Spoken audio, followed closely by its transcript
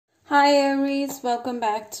Hi Aries, welcome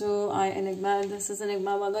back to Enigma. This is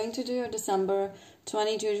Enigma. We're going to do your December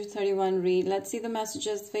 22 to 31 read. Let's see the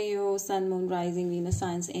messages for you. Sun, Moon, Rising, Venus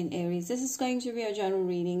signs in Aries. This is going to be a general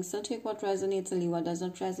reading, so take what resonates and leave what does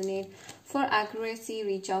not resonate. For accuracy,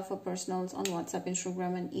 reach out for personals on WhatsApp,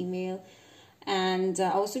 Instagram, and email. And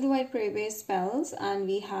also do white prayer-based spells. And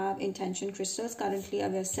we have intention crystals. Currently,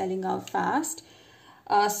 we are selling out fast.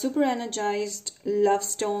 Super energized love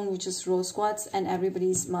stone, which is rose quartz, and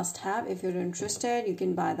everybody's must have. If you're interested, you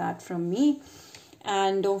can buy that from me.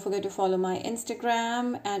 And don't forget to follow my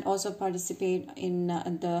Instagram and also participate in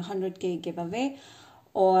the 100k giveaway,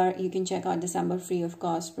 or you can check out December free of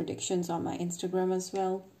cost predictions on my Instagram as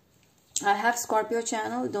well. I have Scorpio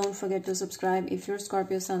channel. Don't forget to subscribe if you're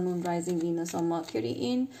Scorpio, Sun, Moon, Rising, Venus, or Mercury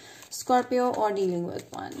in Scorpio or dealing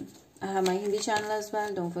with one. I have my Hindi channel as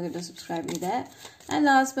well. Don't forget to subscribe me there. And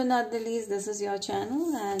last but not the least, this is your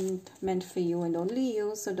channel and meant for you and only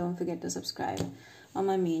you. So don't forget to subscribe on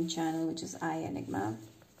my main channel, which is Enigma.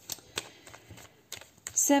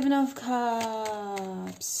 Seven of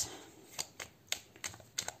Cups.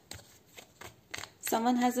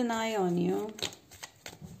 Someone has an eye on you.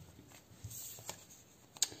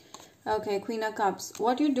 Okay, Queen of Cups.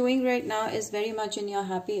 What you're doing right now is very much in your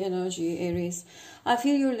happy energy, Aries. I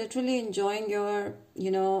feel you're literally enjoying your,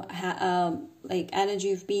 like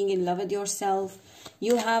energy of being in love with yourself.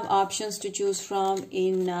 You have options to choose from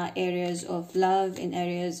in areas of love, in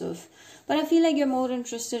areas of... But I feel like you're more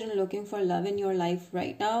interested in looking for love in your life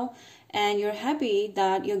right now. And you're happy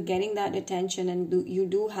that you're getting that attention and you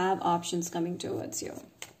do have options coming towards you.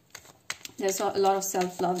 There's a lot of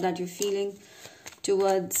self-love that you're feeling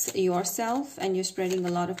towards yourself, and you're spreading a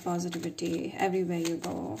lot of positivity everywhere you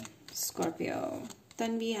go, Scorpio.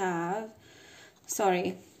 Then we have,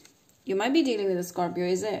 sorry, you might be dealing with a Scorpio,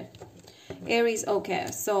 is it? Aries,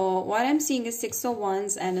 okay. So what I'm seeing is 6 of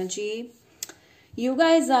Wands energy. You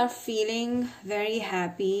guys are feeling very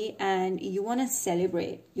happy and you want to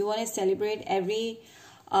celebrate. You want to celebrate every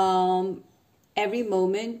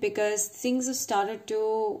moment, because things have started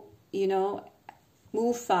to,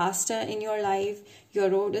 move faster in your life. Your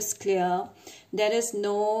road is clear. There is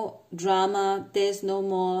no drama. There's no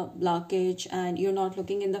more blockage, and you're not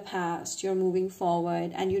looking in the past. You're moving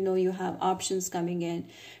forward, and you have options coming in.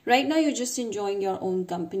 Right now, you're just enjoying your own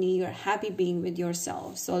company. You're happy being with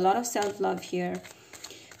yourself. So a lot of self-love here.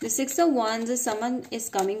 The 6 of Wands is someone is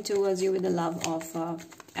coming towards you with a love offer.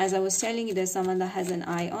 As I was telling you, there's someone that has an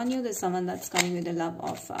eye on you. There's someone that's coming with a love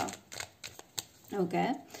offer.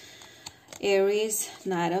 Okay. Aries,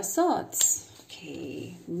 Knight of Swords.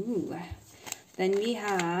 Okay. Ooh. Then we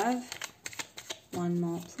have one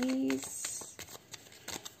more, please.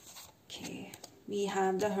 Okay. We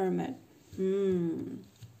have the Hermit.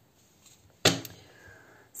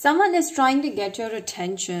 Someone is trying to get your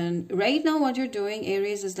attention. Right now, what you're doing,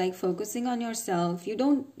 Aries, is like focusing on yourself. You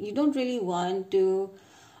don't really want to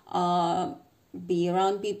be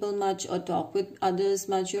around people much or talk with others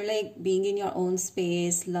much. You're like being in your own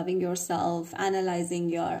space, loving yourself, analyzing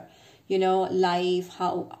your life,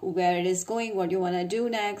 where it is going, what you want to do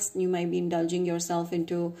next. You might be indulging yourself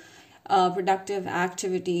into productive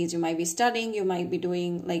activities. You might be studying, you might be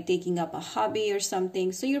doing like taking up a hobby or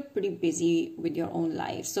something. So you're pretty busy with your own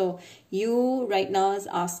life. So you right now is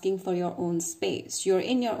asking for your own space. You're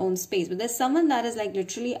in your own space, but there's someone that is like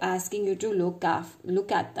literally asking you to look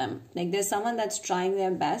at them. Like there's someone that's trying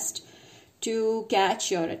their best to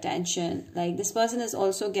catch your attention. Like this person is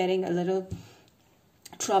also getting a little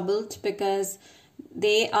troubled because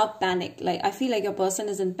they are panicked. Like I feel like your person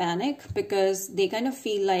is in panic because they kind of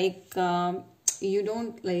feel like you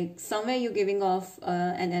don't, like somewhere you're giving off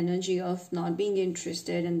an energy of not being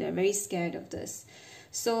interested, and they're very scared of this.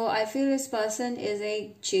 So I feel this person is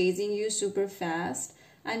like chasing you super fast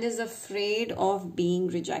and is afraid of being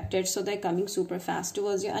rejected. So they're coming super fast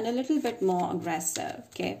towards you and a little bit more aggressive.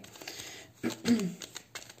 Okay.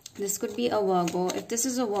 This could be a Virgo. If this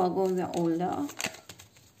is a Virgo, they're older.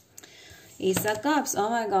 Ace of Cups, oh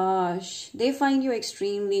my gosh, they find you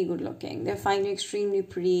extremely good looking. They find you extremely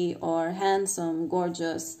pretty or handsome,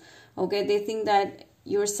 gorgeous. Okay, they think that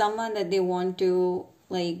you're someone that they want to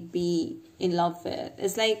like be in love with.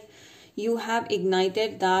 It's like you have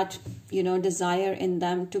ignited that, desire in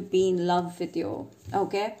them to be in love with you.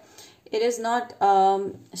 Okay, it is not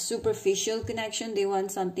superficial connection. They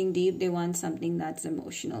want something deep. They want something that's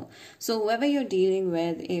emotional. So whoever you're dealing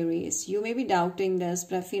with, Aries, you may be doubting this,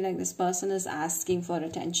 but I feel like this person is asking for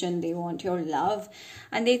attention. They want your love,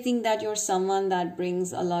 and they think that you're someone that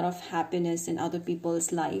brings a lot of happiness in other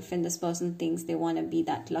people's life, and this person thinks they want to be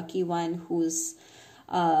that lucky one who's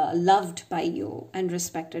loved by you and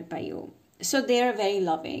respected by you. So they are very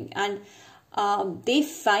loving, and they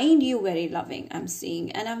find you very loving, I'm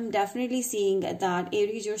seeing. And I'm definitely seeing that,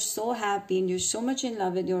 Aries, you're so happy and you're so much in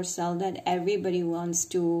love with yourself that everybody wants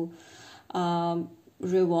to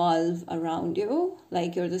revolve around you.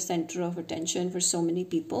 Like you're the center of attention for so many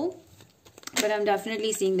people. But I'm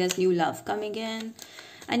definitely seeing there's new love coming in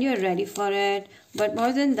and you're ready for it. But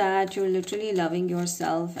more than that, you're literally loving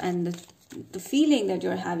yourself and the feeling that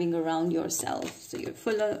you're having around yourself. So you're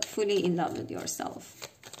fully in love with yourself.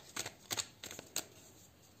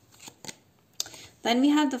 Then we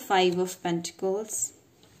have the Five of Pentacles.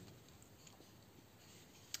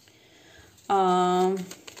 Oh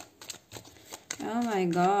my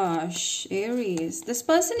gosh, Aries. This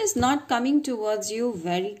person is not coming towards you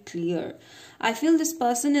very clear. I feel this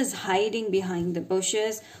person is hiding behind the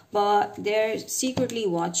bushes, but they're secretly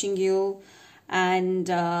watching you and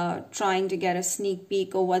trying to get a sneak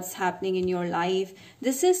peek of what's happening in your life.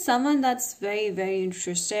 This is someone that's very, very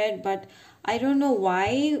interested, but I don't know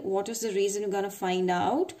why. What is the reason? You're going to find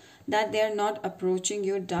out that they're not approaching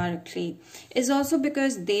you directly. It's also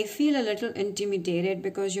because they feel a little intimidated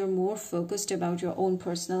because you're more focused about your own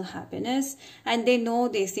personal happiness, and they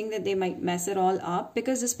think that they might mess it all up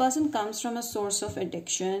because this person comes from a source of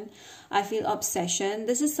addiction. I feel obsession.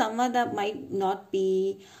 This is someone that might not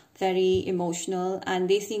be very emotional, and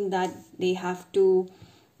they think that they have to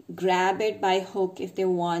grab it by hook if they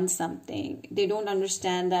want something. They don't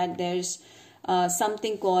understand that there's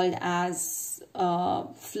something called as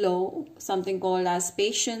flow, something called as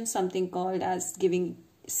patience, something called as giving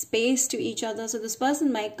space to each other. So this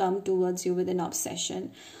person might come towards you with an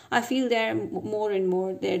obsession. I feel they're more and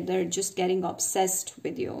more, they're just getting obsessed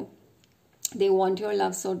with you. They want your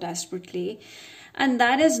love so desperately. And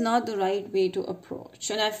that is not the right way to approach.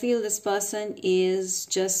 And I feel this person is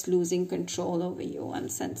just losing control over you. I'm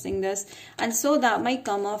sensing this. And so that might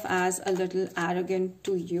come off as a little arrogant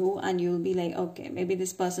to you. And you'll be like, okay, maybe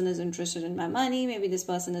this person is interested in my money. Maybe this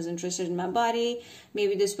person is interested in my body.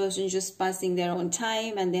 Maybe this person is just passing their own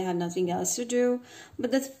time and they have nothing else to do.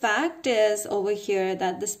 But the fact is over here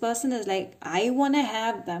that this person is like, I want to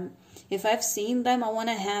have them. If I've seen them, I want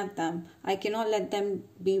to have them. I cannot let them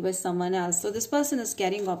be with someone else. So this person is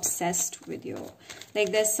getting obsessed with you.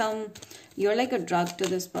 Like you're like a drug to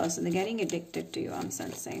this person. They're getting addicted to you, I'm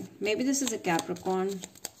sensing. Maybe this is a Capricorn.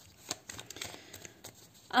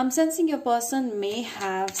 I'm sensing your person may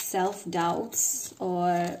have self-doubts,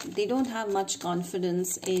 or they don't have much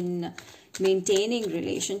confidence in maintaining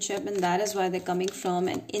relationship, and that is why they're coming from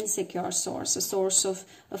an insecure source, a source of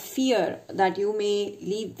a fear that you may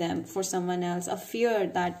leave them for someone else, a fear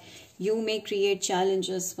that you may create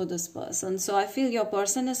challenges for this person. So I feel your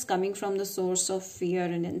person is coming from the source of fear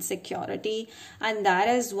and insecurity, and that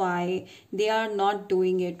is why they are not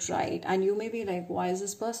doing it right. And you may be like, why is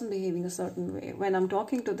this person behaving a certain way? When I'm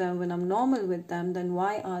talking to them, when I'm normal with them, then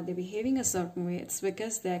why are they behaving a certain way? It's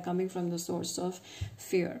because they're coming from the source of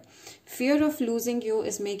fear. Fear of losing you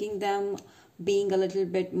is making them being a little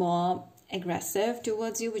bit more aggressive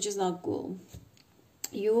towards you, which is not cool.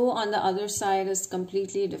 You on the other side is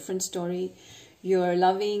completely a different story. You're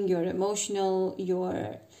loving, you're emotional,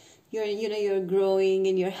 you're growing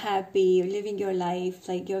and you're happy, you're living your life,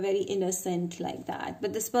 like you're very innocent like that.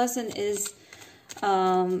 But this person is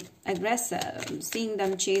aggressive. I'm seeing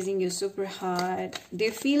them chasing you super hard. They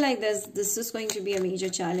feel like this is going to be a major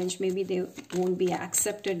challenge. Maybe they won't be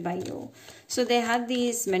accepted by you. So they have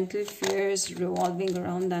these mental fears revolving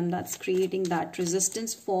around them that's creating that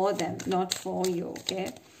resistance for them, not for you,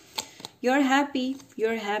 okay? You're happy,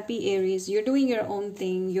 Aries. You're doing your own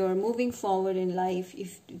thing. You're moving forward in life.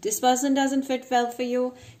 If this person doesn't fit well for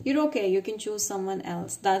you, you're okay. You can choose someone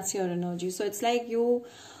else. That's your energy. So it's like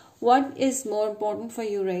what is more important for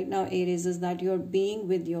you right now, Aries, is that you're being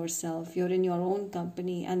with yourself. You're in your own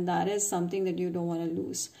company, and that is something that you don't want to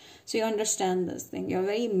lose. So you understand this thing. You're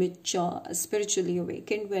very mature, spiritually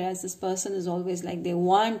awakened, whereas this person is always like they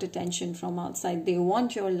want attention from outside. They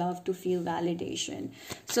want your love to feel validation.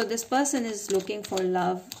 So this person is looking for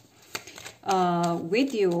love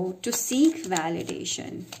with you to seek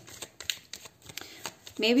validation.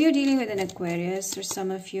 Maybe you're dealing with an Aquarius, or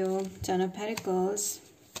some of you, Ten of Pentacles.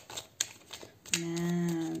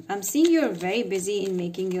 Man, I'm seeing you're very busy in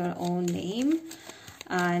making your own name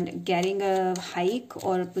and getting a hike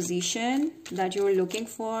or a position that you're looking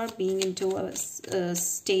for, being into a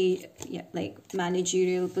state, like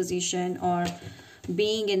managerial position, or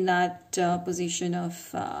being in that position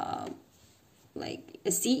of like a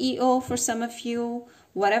CEO for some of you.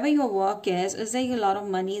 Whatever your work is like a lot of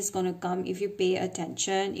money is going to come if you pay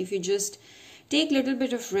attention, if you just Take a little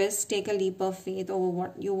bit of risk, take a leap of faith over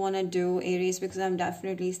what you want to do, Aries, because I'm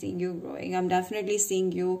definitely seeing you growing. I'm definitely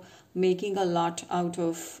seeing you making a lot out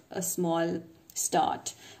of a small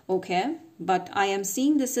start. Okay, but I am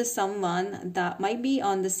seeing this is someone that might be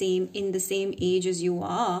on the same in the same age as you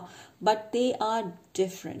are, but they are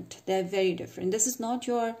different. They're very different. This is not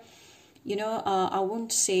your, I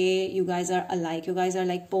won't say you guys are alike. You guys are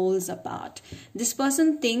like poles apart. This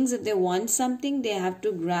person thinks if they want something, they have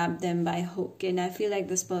to grab them by hook, and I feel like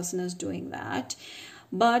this person is doing that.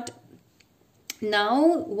 But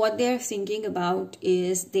now what they're thinking about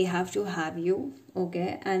is they have to have you,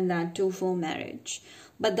 okay, and that too for marriage.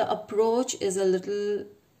 But the approach is a little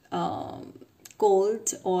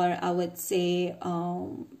cold, or I would say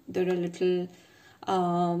they're a little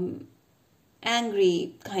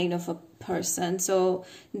angry kind of a person. So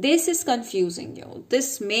this is confusing you.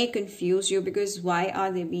 This may confuse you, because why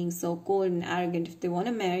are they being so cold and arrogant if they want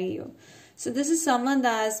to marry you? So this is someone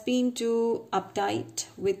that has been too uptight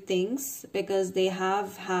with things, because they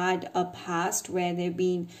have had a past where they've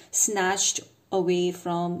been snatched away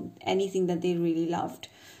from anything that they really loved.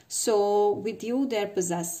 So with you, they're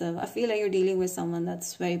possessive. I feel like you're dealing with someone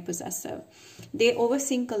that's very possessive. They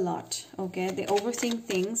overthink a lot, okay? They overthink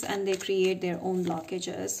things and they create their own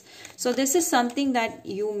blockages. So this is something that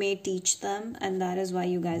you may teach them, and that is why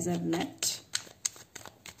you guys have met.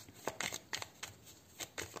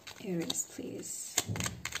 Aries, please.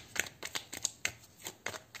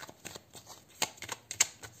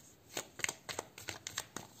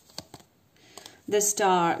 The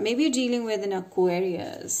Star. Maybe you're dealing with an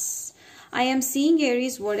Aquarius. I am seeing,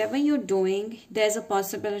 Aries, whatever you're doing, there's a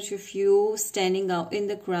possibility of you standing out in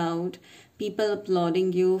the crowd, people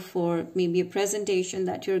applauding you for maybe a presentation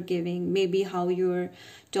that you're giving, maybe how you're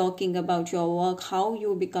talking about your work, how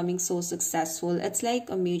you're becoming so successful. It's like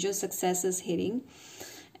a major success is hitting,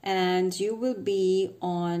 and you will be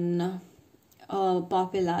on a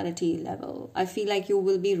popularity level. I feel like you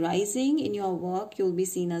will be rising in your work. You'll be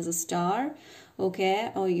seen as a star,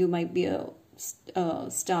 okay? Or you might be a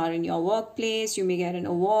star in your workplace. You may get an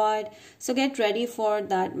award. So get ready for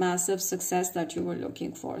that massive success that you were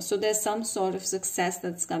looking for. So there's some sort of success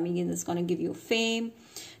that's coming in that's going to give you fame.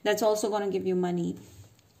 That's also going to give you money.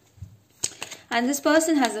 And this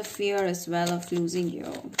person has a fear as well of losing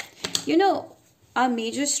you. You know, our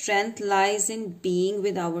major strength lies in being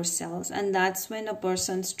with ourselves, and that's when a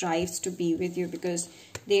person strives to be with you, because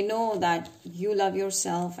they know that you love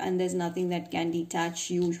yourself and there's nothing that can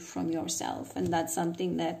detach you from yourself, and that's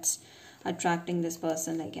something that's attracting this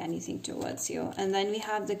person like anything towards you. And then we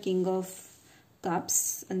have the King of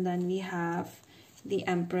Cups, and then we have the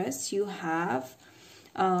Empress. You have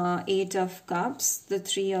Eight of Cups, the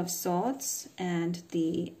Three of Swords, and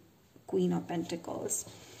the Queen of Pentacles.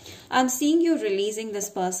 I'm seeing you releasing this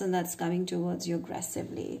person that's coming towards you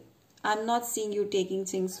aggressively. I'm not seeing you taking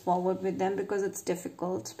things forward with them, because it's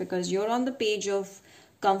difficult, because you're on the page of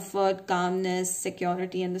comfort, calmness,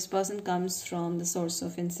 security, and this person comes from the source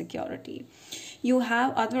of insecurity. You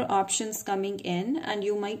have other options coming in, and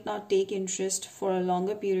you might not take interest for a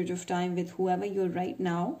longer period of time with whoever you're right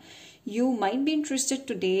now. You might be interested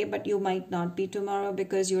today, but you might not be tomorrow,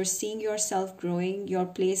 because you're seeing yourself growing. Your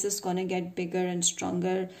place is going to get bigger and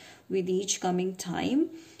stronger with each coming time.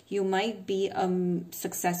 You might be a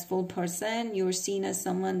successful person. You're seen as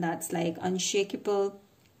someone that's like unshakable.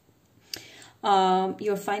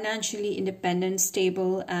 You're financially independent,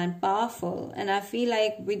 stable, and powerful. And I feel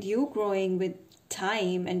like with you growing with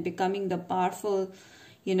time and becoming the powerful,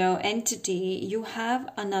 entity, you have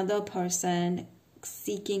another person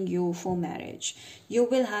seeking you for marriage. You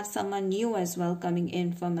will have someone new as well coming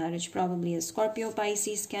in for marriage, probably a Scorpio,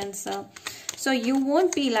 Pisces, Cancer. So you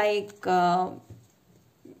won't be like,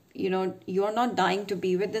 you're not dying to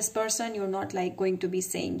be with this person. You're not like going to be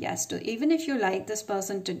saying yes to, even if you like this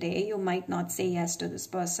person today, you might not say yes to this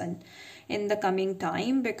person in the coming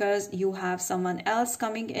time, because you have someone else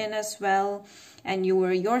coming in as well, and you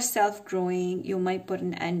are yourself growing. You might put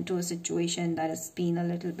an end to a situation that has been a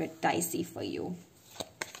little bit dicey for you.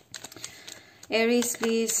 Aries,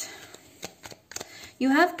 please.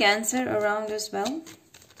 You have Cancer around as well.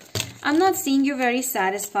 I'm not seeing you very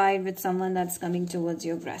satisfied with someone that's coming towards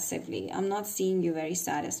you aggressively. I'm not seeing you very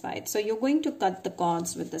satisfied. So you're going to cut the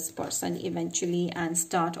cords with this person eventually and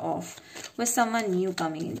start off with someone new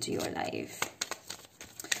coming into your life.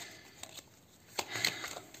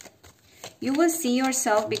 You will see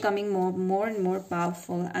yourself becoming more and more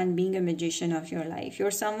powerful and being a magician of your life. You're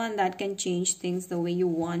someone that can change things the way you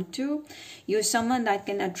want to. You're someone that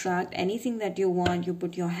can attract anything that you want. You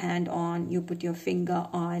put your hand on, you put your finger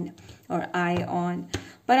on or eye on.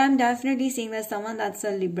 But I'm definitely seeing that someone that's a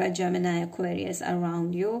Libra, Gemini, Aquarius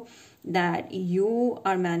around you that you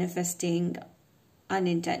are manifesting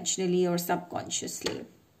unintentionally or subconsciously.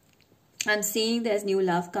 I'm seeing there's new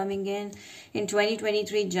love coming in. In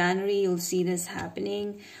 2023, January, you'll see this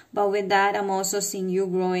happening. But with that, I'm also seeing you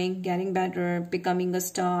growing, getting better, becoming a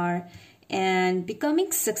star, and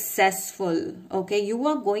becoming successful. Okay, you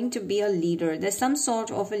are going to be a leader. There's some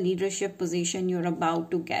sort of a leadership position you're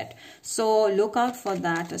about to get. So look out for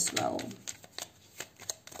that as well.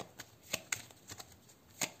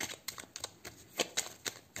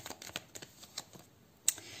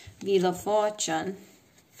 Wheel of Fortune.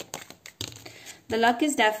 The luck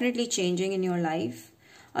is definitely changing in your life.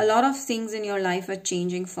 A lot of things in your life are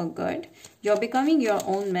changing for good. You're becoming your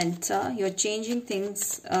own mentor. You're changing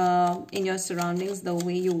things in your surroundings the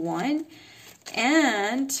way you want.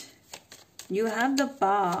 And you have the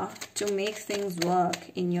power to make things work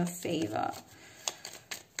in your favor.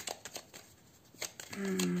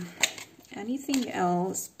 Anything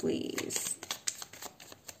else, please?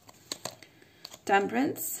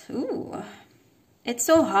 Temperance. Ooh. It's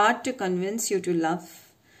so hard to convince you to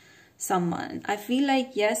love someone. I feel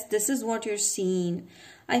like, yes, this is what you're seeing.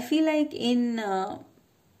 I feel like in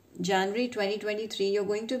January 2023, you're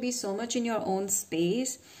going to be so much in your own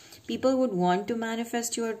space. People would want to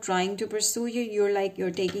manifest you or trying to pursue you. You're like,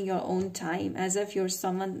 you're taking your own time as if you're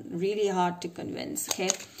someone really hard to convince,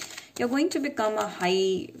 okay? You're going to become a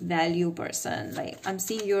high value person. Like, I'm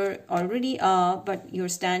seeing you're already are, but your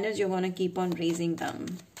standards, you're going to keep on raising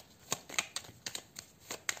them.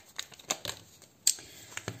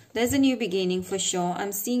 There's a new beginning for sure.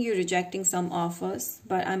 I'm seeing you rejecting some offers,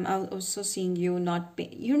 but I'm also seeing you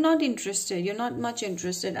you're not interested. You're not much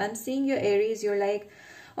interested. I'm seeing your Aries. You're like,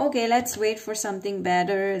 okay, let's wait for something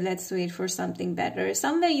better. Let's wait for something better.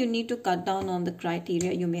 Somewhere you need to cut down on the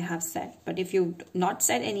criteria you may have set. But if you've not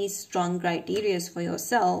set any strong criteria for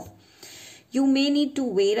yourself, you may need to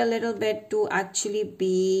wait a little bit to actually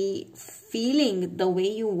be feeling the way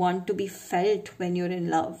you want to be felt when you're in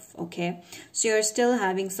love, okay? So you're still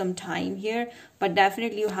having some time here, but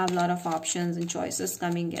definitely you have a lot of options and choices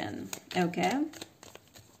coming in, okay?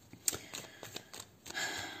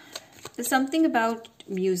 There's something about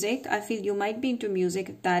music. I feel you might be into music.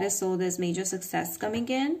 If that is so, there's major success coming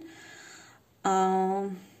in.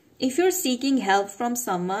 If you're seeking help from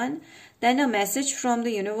someone, then a message from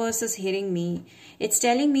the universe is hitting me. It's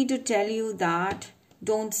telling me to tell you that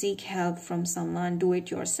don't seek help from someone, do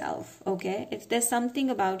it yourself, okay? If there's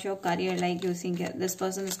something about your career, like you think this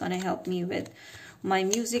person is going to help me with my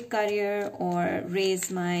music career or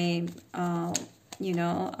raise my,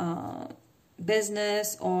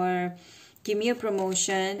 business or give me a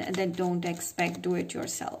promotion, then don't expect, do it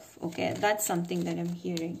yourself, okay? That's something that I'm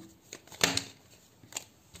hearing.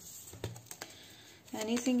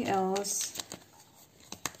 Anything else?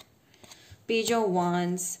 Page of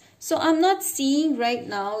Wands. So I'm not seeing right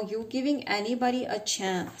now you giving anybody a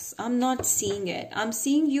chance. I'm not seeing it. I'm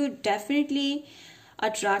seeing you definitely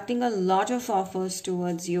attracting a lot of offers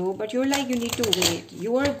towards you, but you're like, you need to wait.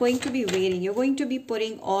 You are going to be waiting. You're going to be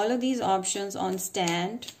putting all of these options on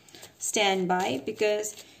standby,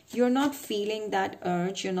 because you're not feeling that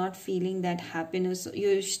urge, you're not feeling that happiness,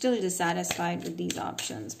 you're still dissatisfied with these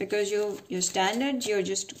options because your standards, you're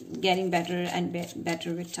just getting better and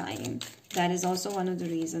better with time. That is also one of the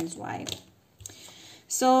reasons why.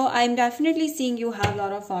 So I'm definitely seeing you have a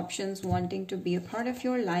lot of options wanting to be a part of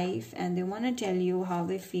your life, and they want to tell you how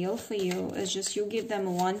they feel for you. It's just you give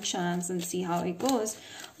them one chance and see how it goes.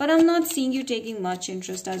 But I'm not seeing you taking much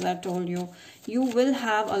interest, as I told you. You will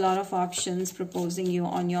have a lot of options proposing you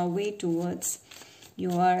on your way towards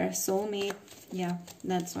your soulmate. Yeah,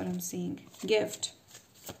 that's what I'm seeing. Gift.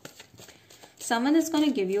 Someone is going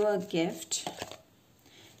to give you a gift.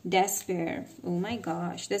 Despair. Oh my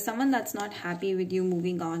gosh, there's someone that's not happy with you,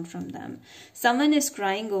 moving on from them. Someone is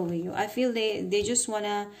crying over you. I feel they just want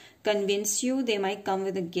to convince you. They might come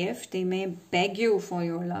with a gift. They may beg you for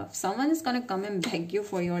your love. Someone is going to come and beg you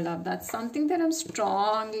for your love. That's something that I'm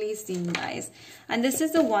strongly seeing, guys. And this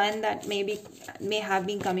is the one that may have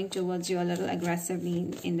been coming towards you a little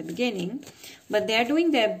aggressively in the beginning, but they're doing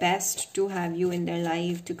their best to have you in their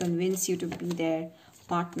life, to convince you to be their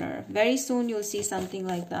partner. Very soon you'll see something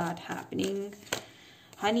like that happening.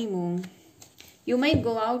 Honeymoon. You might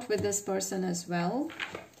go out with this person as well.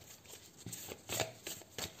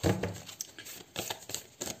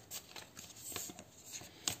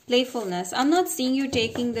 Playfulness. I'm not seeing you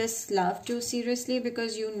taking this love too seriously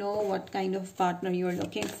because you know what kind of partner you're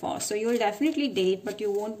looking for. So you'll definitely date, but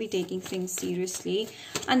you won't be taking things seriously.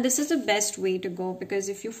 And this is the best way to go, because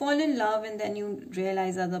if you fall in love and then you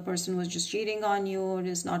realize that the person was just cheating on you or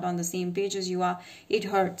is not on the same page as you are, it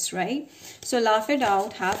hurts, right? So laugh it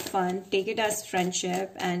out, have fun, take it as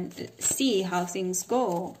friendship, and see how things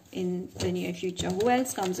go in the near future. Who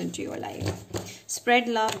else comes into your life? Spread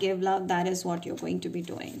love, give love. That is what you're going to be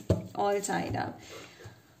doing. All tied up.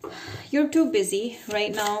 You're too busy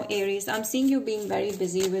right now, Aries. I'm seeing you being very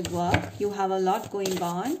busy with work. You have a lot going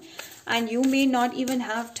on, and you may not even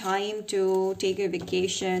have time to take a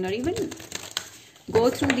vacation or even go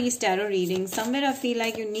through these tarot readings. Somewhere I feel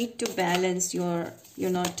like you need to balance your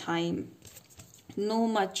time. No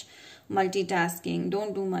much multitasking.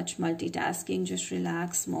 Don't do much multitasking. Just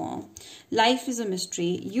relax more. Life is a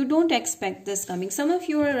mystery. You don't expect this coming. Some of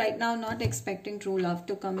you are right now not expecting true love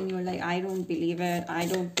to come, and you're like, I don't believe it. I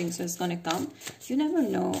don't think so. It's gonna come. You never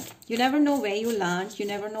know. You never know where you land. You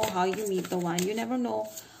never know how you meet the one. You never know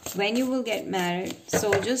when you will get married.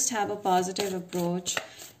 So just have a positive approach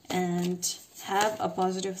and have a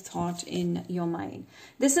positive thought in your mind.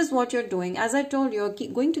 This is what you're doing. As I told you,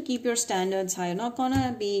 you're going to keep your standards high. You're not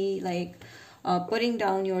gonna be like putting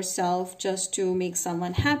down yourself just to make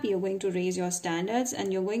someone happy. You're going to raise your standards,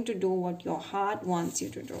 and you're going to do what your heart wants you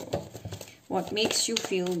to do. What makes you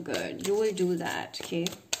feel good. You will do that, okay?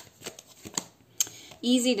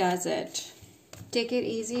 Easy does it. Take it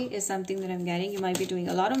easy is something that I'm getting. You might be doing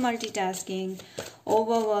a lot of multitasking,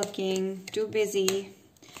 overworking, too busy.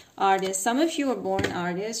 Artists. Some of you are born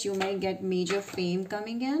artists. You might get major fame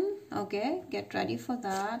coming in. Okay, get ready for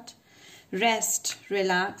that. Rest,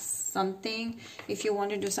 relax, something. If you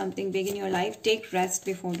want to do something big in your life, take rest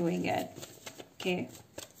before doing it. Okay.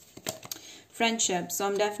 Friendship. So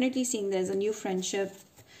I'm definitely seeing there's a new friendship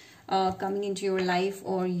coming into your life,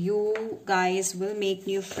 or you guys will make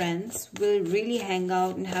new friends, will really hang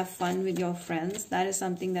out and have fun with your friends. That is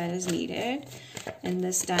something that is needed in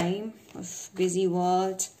this time of busy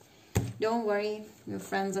world. Don't worry, your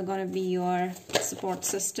friends are going to be your support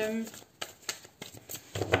system.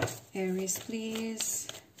 Aries, please.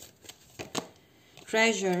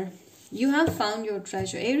 Treasure. You have found your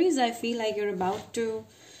treasure. Aries, I feel like you're about to,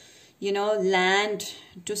 land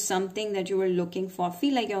to something that you were looking for. I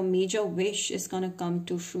feel like your major wish is going to come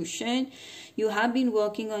to fruition. You have been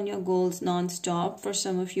working on your goals non-stop. For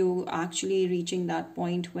some of you, actually reaching that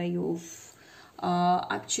point where you've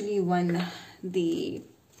actually won the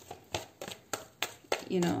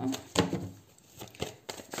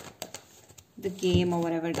the game, or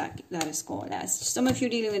whatever that is called as. Some of you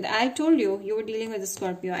dealing with, I told you were dealing with a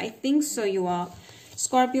Scorpio. I think so. You are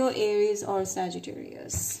Scorpio, Aries, or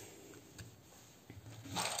Sagittarius.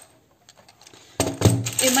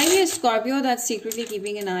 It might be a Scorpio that's secretly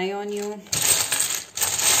keeping an eye on you.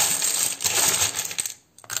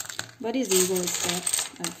 But his ego is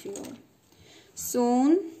set, I feel.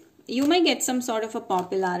 Soon you might get some sort of a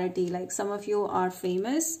popularity, like some of you are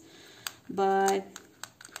famous, but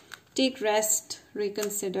take rest,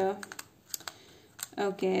 reconsider.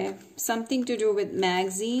 Okay, something to do with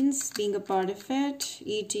magazines, being a part of it,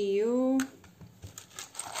 ETU.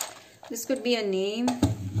 This could be a name.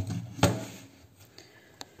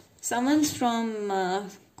 Someone's from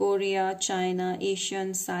Korea, China,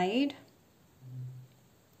 Asian side.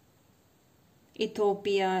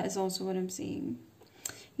 Ethiopia is also what I'm seeing.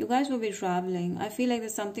 You guys will be traveling. I feel like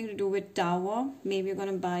there's something to do with tower. Maybe you're going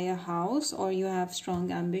to buy a house, or you have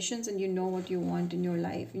strong ambitions and you know what you want in your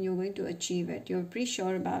life and you're going to achieve it. You're pretty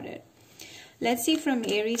sure about it. Let's see, from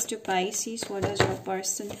Aries to Pisces, what does your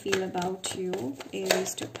person feel about you?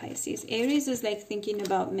 Aries to Pisces. Aries is like thinking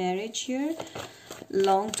about marriage here.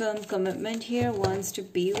 Long-term commitment here, wants to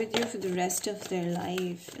be with you for the rest of their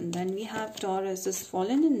life. And then we have Taurus, is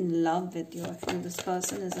fallen in love with you. I feel this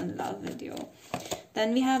person is in love with you.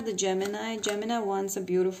 Then we have the Gemini. Gemini wants a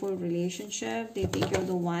beautiful relationship. They think you're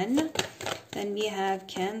the one. Then we have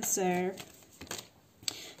Cancer.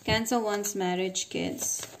 Cancer wants marriage,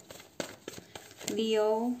 kids.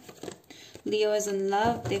 Leo. Leo is in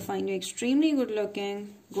love. They find you extremely good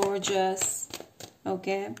looking, gorgeous.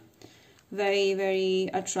 Okay. Very, very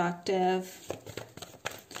attractive.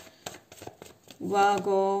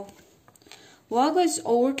 Virgo. Virgo is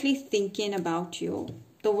overtly thinking about you.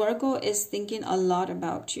 The Virgo is thinking a lot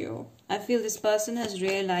about you. I feel this person has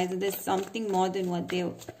realized that there's something more than what they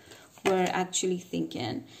were actually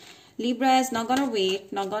thinking. Libra is not going to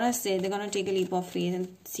wait, not going to sit. They're going to take a leap of faith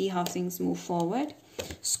and see how things move forward.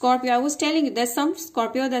 Scorpio, I was telling you, there's some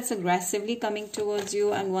Scorpio that's aggressively coming towards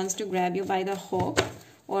you and wants to grab you by the hook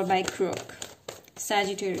or by crook.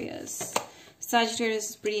 Sagittarius.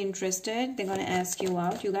 Sagittarius is pretty interested. They're going to ask you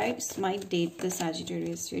out. You guys might date the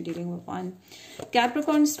Sagittarius. You're dealing with one.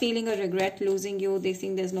 Capricorn is feeling a regret losing you. They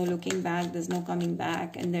think there's no looking back. There's no coming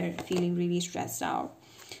back. And they're feeling really stressed out.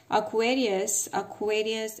 Aquarius.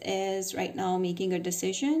 Aquarius is right now making a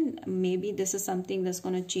decision. Maybe this is something that's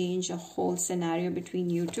going to change a whole scenario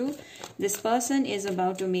between you two. This person is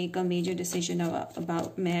about to make a major decision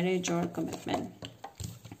about marriage or commitment.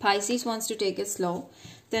 Pisces wants to take it slow.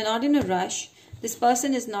 They're not in a rush. This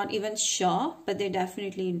person is not even sure, but they're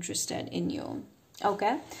definitely interested in you.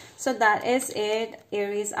 Okay, so that is it,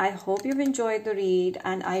 Aries. I hope you've enjoyed the read,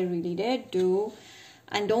 and I really did do.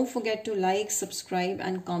 And don't forget to like, subscribe,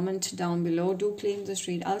 and comment down below. Do claim this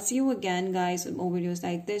read. I'll see you again, guys, with more videos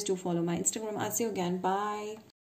like this. Do follow my Instagram. I'll see you again. Bye.